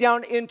is coming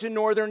down into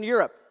northern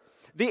Europe.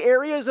 The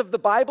areas of the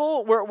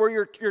Bible where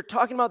you're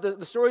talking about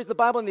the stories of the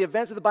Bible and the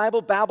events of the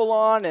Bible,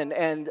 Babylon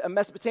and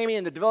Mesopotamia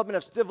and the development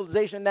of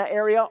civilization in that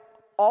area,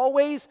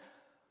 always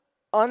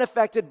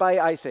unaffected by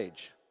Ice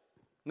Age.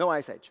 No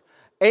Ice Age.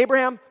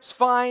 Abraham's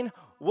fine.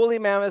 Woolly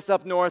mammoths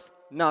up north,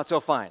 not so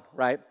fine,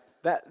 right?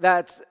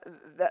 That's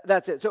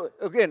it. So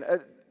again,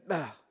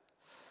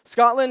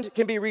 Scotland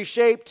can be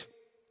reshaped.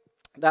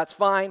 That's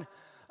fine.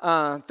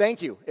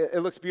 Thank you.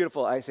 It looks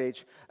beautiful, Ice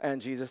Age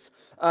and Jesus.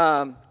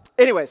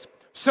 Anyways,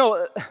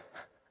 so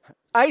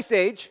Ice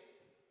Age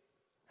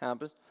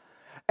happens,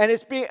 and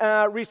it's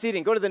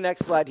receding. Go to the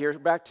next slide here,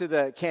 back to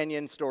the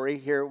canyon story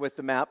here with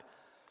the map.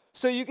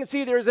 So you can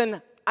see there's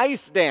an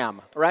ice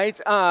dam,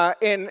 right,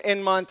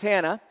 in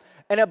Montana.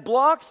 And it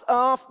blocks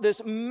off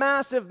this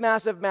massive,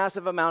 massive,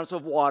 massive amounts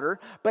of water.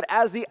 But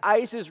as the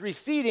ice is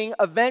receding,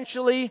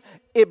 eventually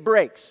it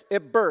breaks,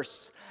 it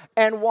bursts.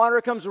 And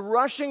water comes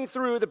rushing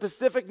through the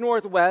Pacific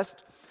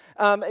Northwest.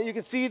 You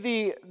can see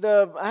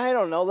the I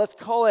don't know, let's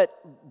call it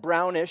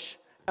brownish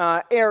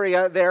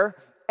area there.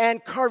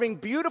 And carving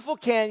beautiful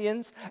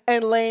canyons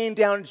and laying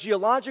down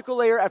geological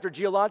layer after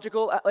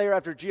geological layer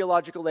after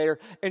geological layer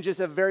in just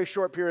a very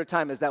short period of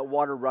time as that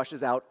water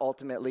rushes out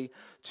ultimately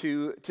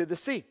to the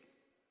sea.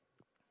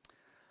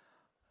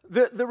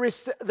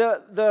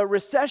 The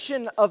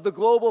recession of the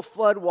global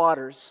flood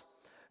waters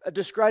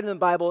described in the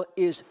Bible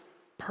is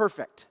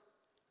perfect.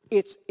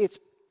 It's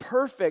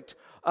perfect,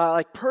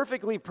 like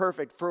perfectly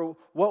perfect for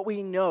what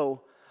we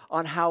know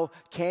on how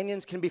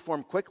canyons can be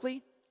formed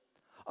quickly,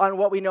 on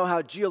what we know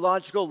how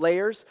geological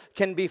layers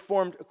can be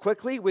formed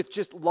quickly with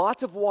just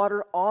lots of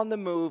water on the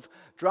move,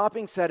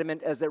 dropping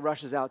sediment as it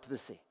rushes out to the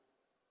sea.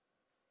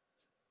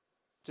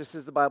 Just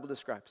as the Bible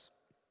describes.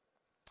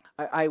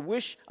 I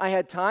wish I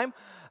had time,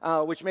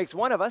 which makes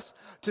one of us,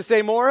 to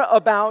say more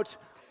about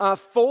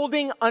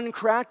folding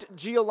uncracked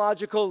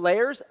geological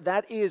layers.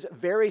 That is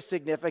very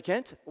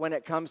significant when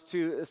it comes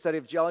to the study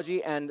of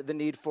geology and the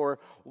need for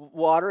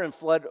water and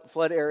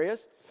flood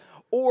areas.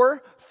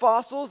 Or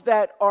fossils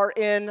that are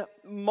in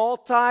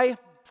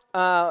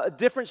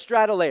different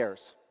strata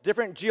layers,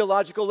 different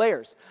geological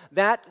layers.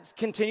 That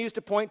continues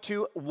to point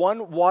to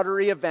one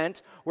watery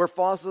event where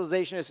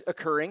fossilization is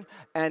occurring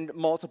and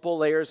multiple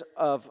layers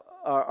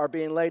are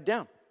being laid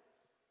down.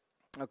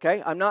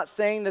 Okay, I'm not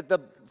saying that the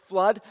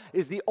flood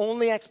is the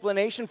only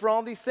explanation for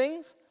all these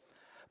things,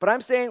 but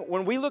I'm saying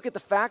when we look at the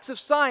facts of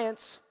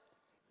science,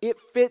 it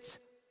fits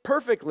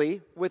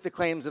perfectly with the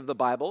claims of the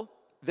Bible.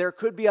 There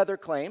could be other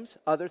claims,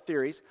 other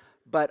theories,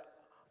 but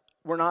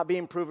we're not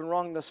being proven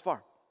wrong thus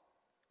far.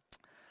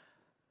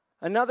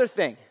 Another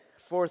thing,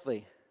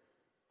 fourthly,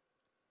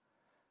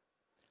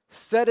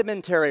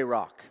 sedimentary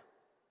rock.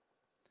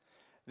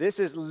 This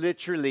is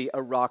literally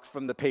a rock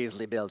from the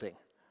Paisley Building,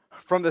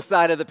 from the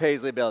side of the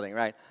Paisley Building,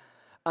 right?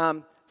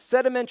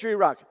 Sedimentary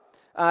rock.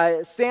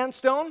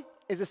 Sandstone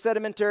is a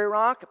sedimentary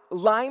rock.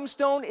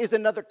 Limestone is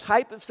another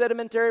type of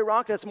sedimentary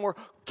rock that's more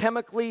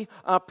chemically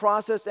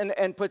processed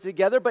and put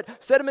together.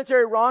 But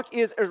sedimentary rock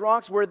is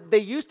rocks where they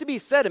used to be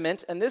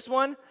sediment, and this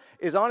one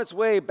is on its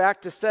way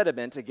back to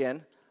sediment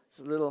again. It's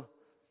a little,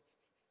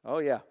 oh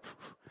yeah.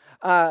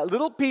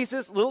 Little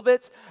pieces, little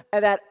bits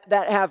that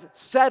have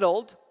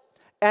settled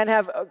and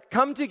have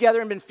come together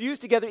and been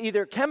fused together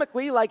either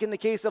chemically, like in the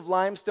case of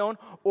limestone,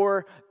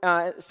 or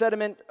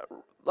sediment,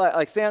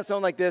 like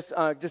sandstone like this,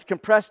 just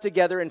compressed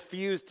together and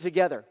fused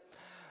together.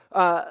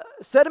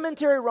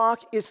 Sedimentary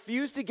rock is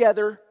fused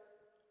together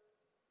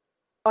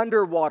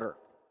underwater.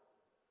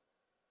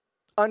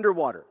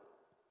 Underwater.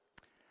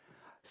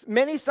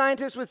 Many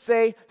scientists would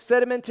say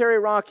sedimentary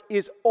rock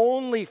is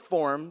only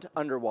formed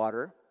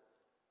underwater.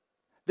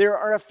 There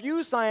are a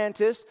few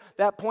scientists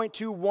that point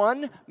to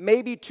one,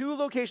 maybe two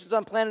locations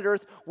on planet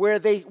Earth where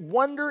they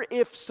wonder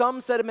if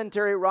some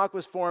sedimentary rock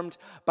was formed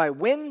by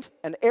wind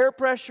and air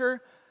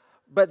pressure,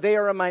 but they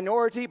are a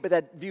minority, but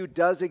that view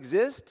does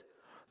exist.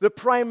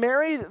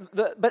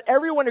 But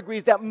everyone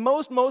agrees that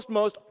most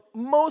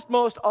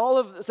all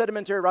of the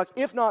sedimentary rock,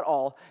 if not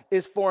all,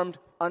 is formed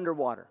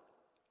underwater.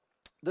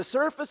 The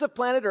surface of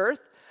planet Earth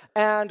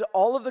and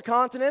all of the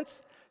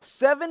continents,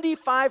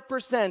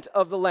 75%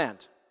 of the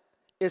land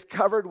is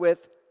covered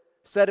with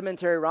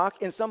sedimentary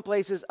rock, in some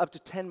places up to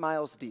 10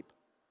 miles deep.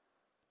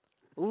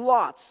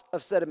 Lots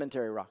of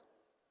sedimentary rock.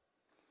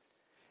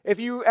 If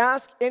you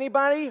ask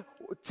anybody,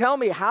 tell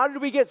me, how did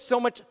we get so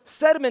much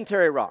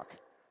sedimentary rock?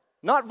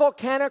 Not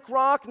volcanic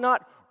rock,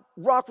 not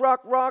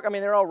rock. I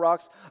mean, they're all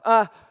rocks.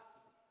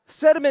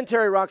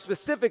 Sedimentary rock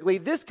specifically,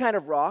 this kind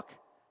of rock,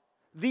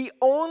 the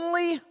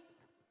only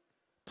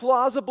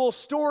plausible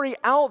story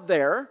out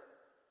there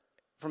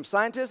from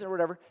scientists or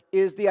whatever,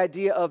 is the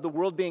idea of the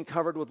world being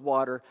covered with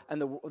water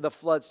and the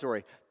flood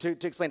story to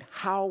explain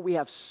how we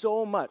have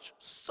so much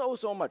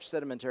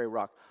sedimentary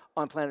rock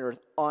on planet Earth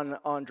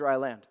on dry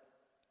land.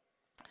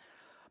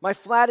 My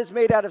flat is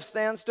made out of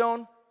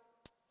sandstone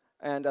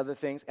and other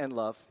things and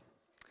love.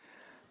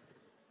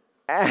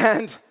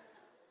 And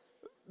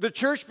the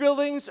church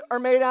buildings are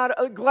made out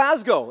of,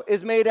 Glasgow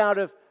is made out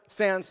of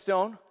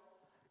sandstone.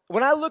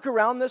 when I look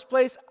around this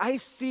place, I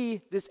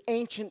see this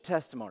ancient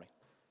testimony.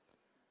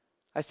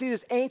 I see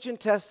this ancient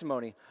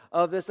testimony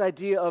of this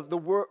idea of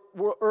the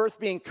earth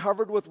being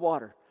covered with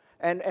water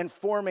and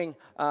forming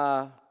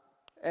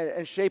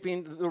and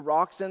shaping the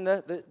rocks and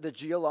the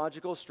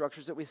geological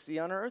structures that we see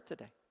on our earth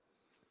today.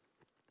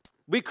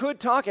 We could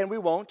talk, and we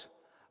won't,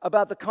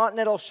 about the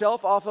continental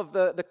shelf off of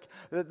the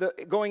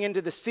going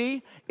into the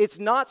sea. It's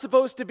not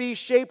supposed to be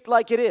shaped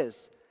like it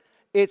is.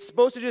 It's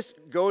supposed to just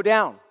go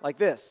down like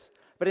this.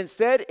 But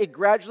instead, it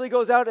gradually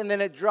goes out and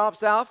then it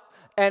drops off.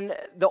 And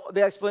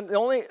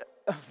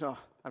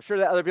I'm sure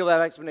that other people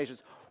have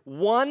explanations.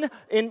 One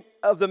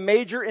of the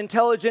major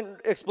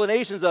intelligent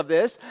explanations of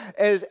this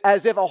is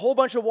as if a whole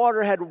bunch of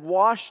water had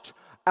washed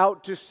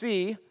out to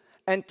sea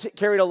and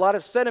carried a lot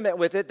of sediment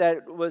with it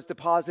that was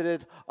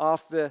deposited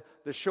off the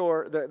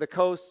shore, the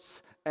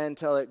coasts,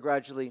 until it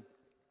gradually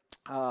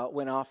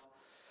went off.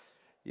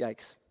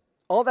 Yikes.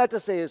 All that to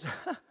say is,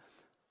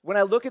 when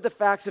I look at the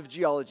facts of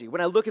geology, when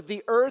I look at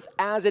the earth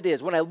as it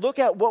is, when I look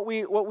at what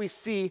we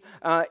see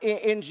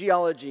in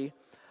geology,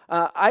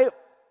 I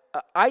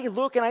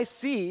look and I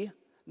see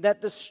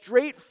that the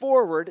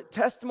straightforward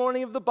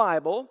testimony of the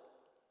Bible,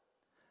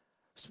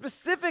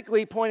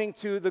 specifically pointing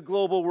to the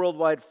global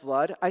worldwide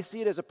flood, I see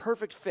it as a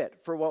perfect fit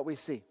for what we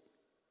see.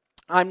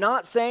 I'm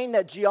not saying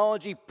that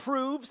geology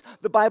proves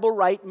the Bible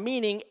right,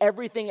 meaning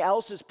everything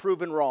else is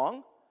proven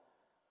wrong.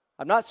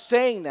 I'm not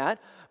saying that,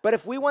 but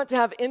if we want to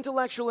have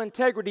intellectual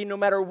integrity, no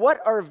matter what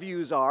our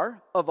views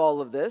are of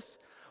all of this,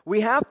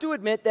 we have to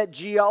admit that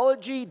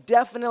geology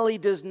definitely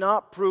does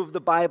not prove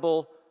the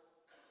Bible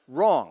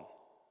wrong,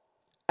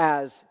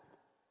 as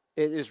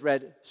it is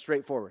read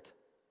straightforward.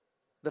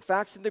 The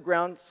facts in the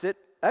ground sit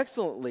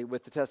excellently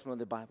with the testimony of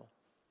the Bible.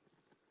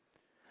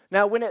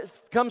 Now, when it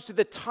comes to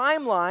the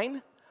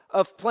timeline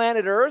of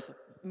planet Earth,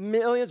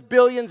 millions,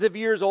 billions of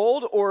years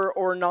old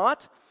or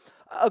not,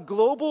 a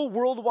global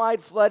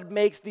worldwide flood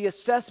makes the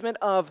assessment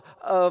of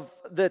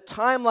the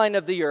timeline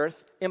of the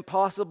Earth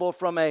impossible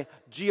from a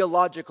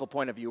geological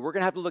point of view. We're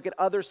going to have to look at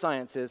other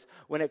sciences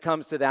when it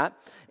comes to that.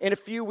 In a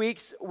few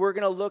weeks, we're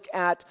going to look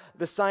at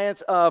the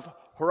science of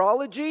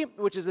horology,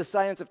 which is the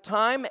science of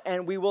time,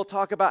 and we will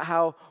talk about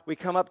how we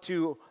come up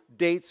to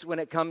dates when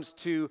it comes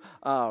to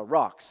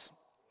rocks,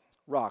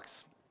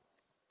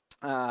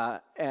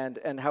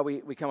 and how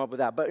we come up with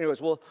that. But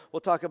anyways, we'll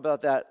talk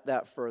about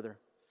that further.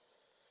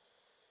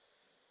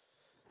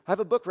 I have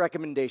a book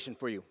recommendation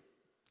for you,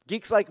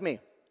 geeks like me.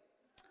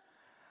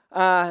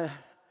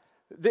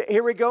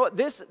 Here we go.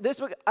 This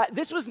book.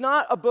 This was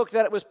not a book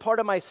that was part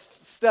of my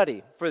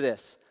study for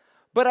this,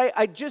 but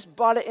I just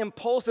bought it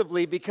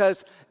impulsively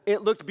because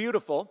it looked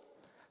beautiful,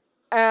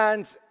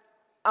 and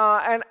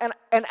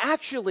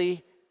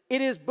actually,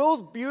 it is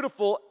both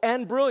beautiful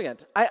and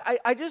brilliant.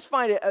 I just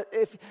find it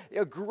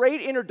a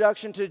great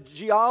introduction to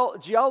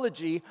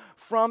geology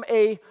from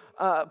a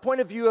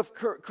point of view of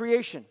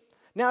creation.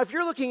 Now, if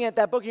you're looking at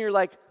that book and you're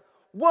like,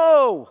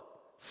 whoa,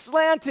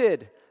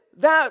 slanted,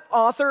 that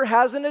author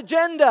has an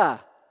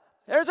agenda.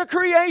 There's a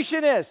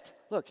creationist.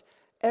 Look,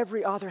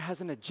 every author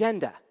has an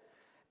agenda.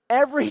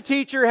 Every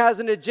teacher has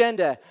an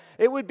agenda.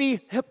 It would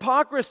be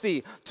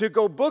hypocrisy to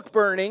go book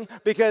burning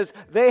because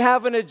they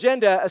have an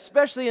agenda,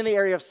 especially in the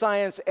area of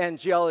science and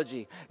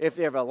geology. If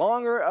you have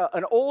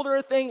an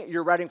older thing,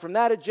 you're writing from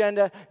that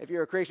agenda. If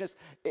you're a creationist,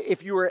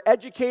 if you were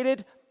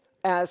educated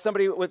as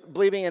somebody with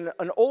believing in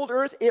an old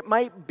earth, it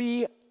might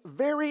be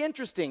very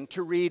interesting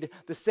to read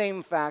the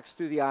same facts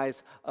through the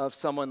eyes of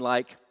someone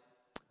like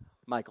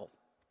Michael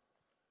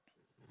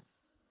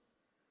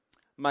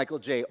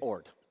J.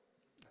 Ord.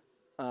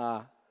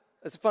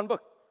 It's a fun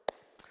book.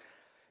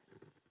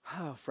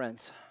 Oh,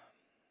 friends,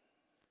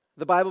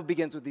 the Bible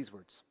begins with these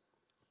words.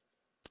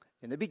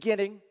 In the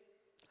beginning,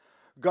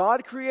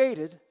 God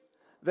created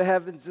the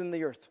heavens and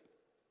the earth.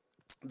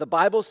 The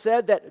Bible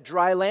said that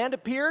dry land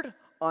appeared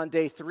on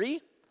day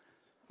 3,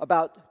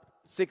 about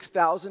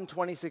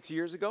 6,026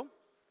 years ago,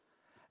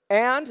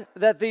 and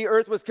that the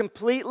earth was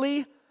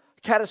completely,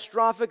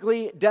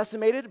 catastrophically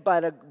decimated by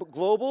the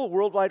global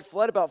worldwide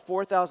flood about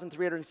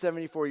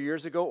 4,374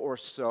 years ago or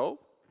so.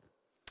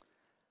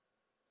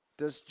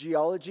 Does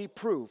geology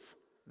prove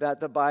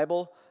that the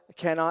Bible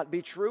cannot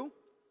be true?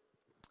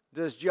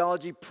 Does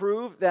geology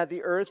prove that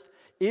the earth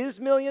is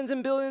millions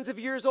and billions of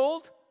years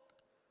old?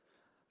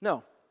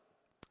 No.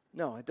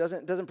 No, it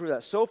doesn't prove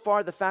that. So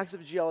far, the facts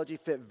of geology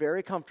fit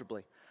very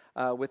comfortably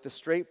with the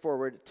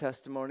straightforward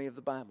testimony of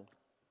the Bible.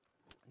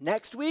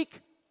 Next week,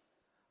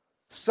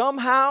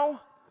 somehow,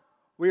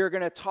 we are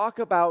going to talk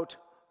about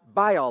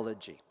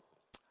biology.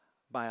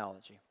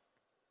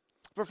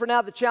 But for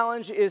now, the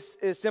challenge is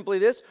simply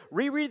this.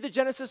 Reread the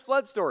Genesis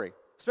flood story,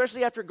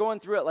 especially after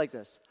going through it like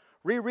this.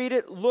 Reread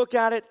it, look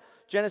at it,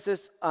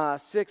 Genesis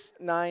 6,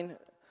 9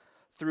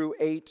 through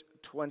 8,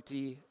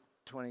 20,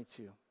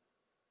 22.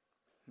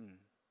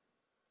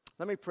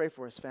 Let me pray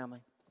for us, family.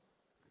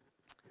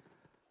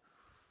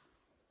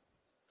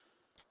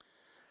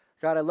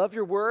 God, I love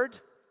your word,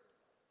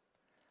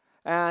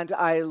 and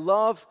I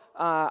love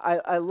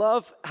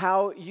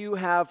how you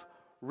have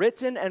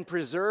written and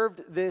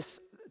preserved this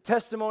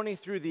testimony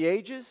through the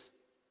ages.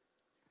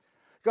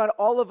 God,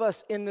 all of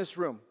us in this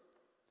room,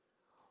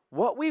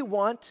 what we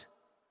want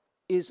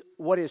is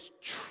what is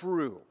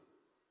true.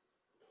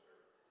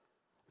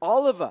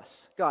 All of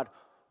us, God,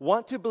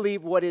 want to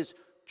believe what is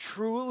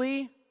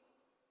truly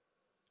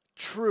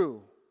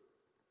true.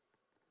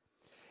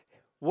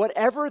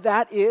 Whatever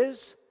that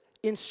is,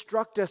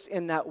 instruct us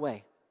in that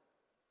way.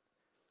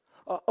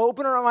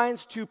 Open our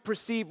minds to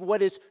perceive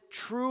what is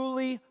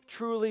truly,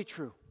 truly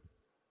true.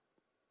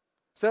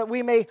 So that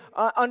we may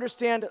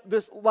understand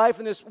this life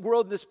in this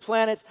world, this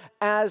planet,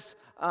 as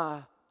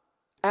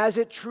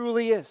it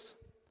truly is.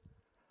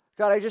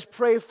 God, I just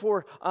pray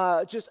for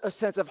just a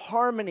sense of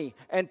harmony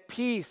and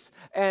peace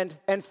and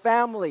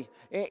family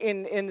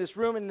in this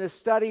room, in this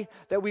study,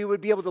 that we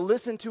would be able to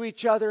listen to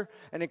each other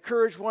and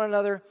encourage one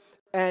another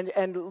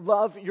and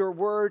love your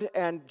word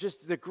and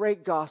just the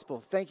great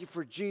gospel. Thank you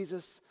for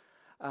Jesus.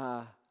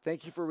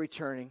 Thank you for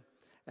returning.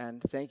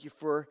 And thank you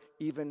for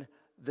even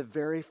the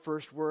very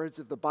first words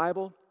of the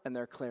Bible and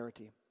their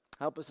clarity.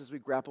 Help us as we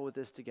grapple with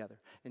this together.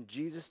 In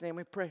Jesus' name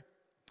we pray.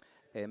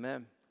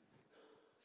 Amen.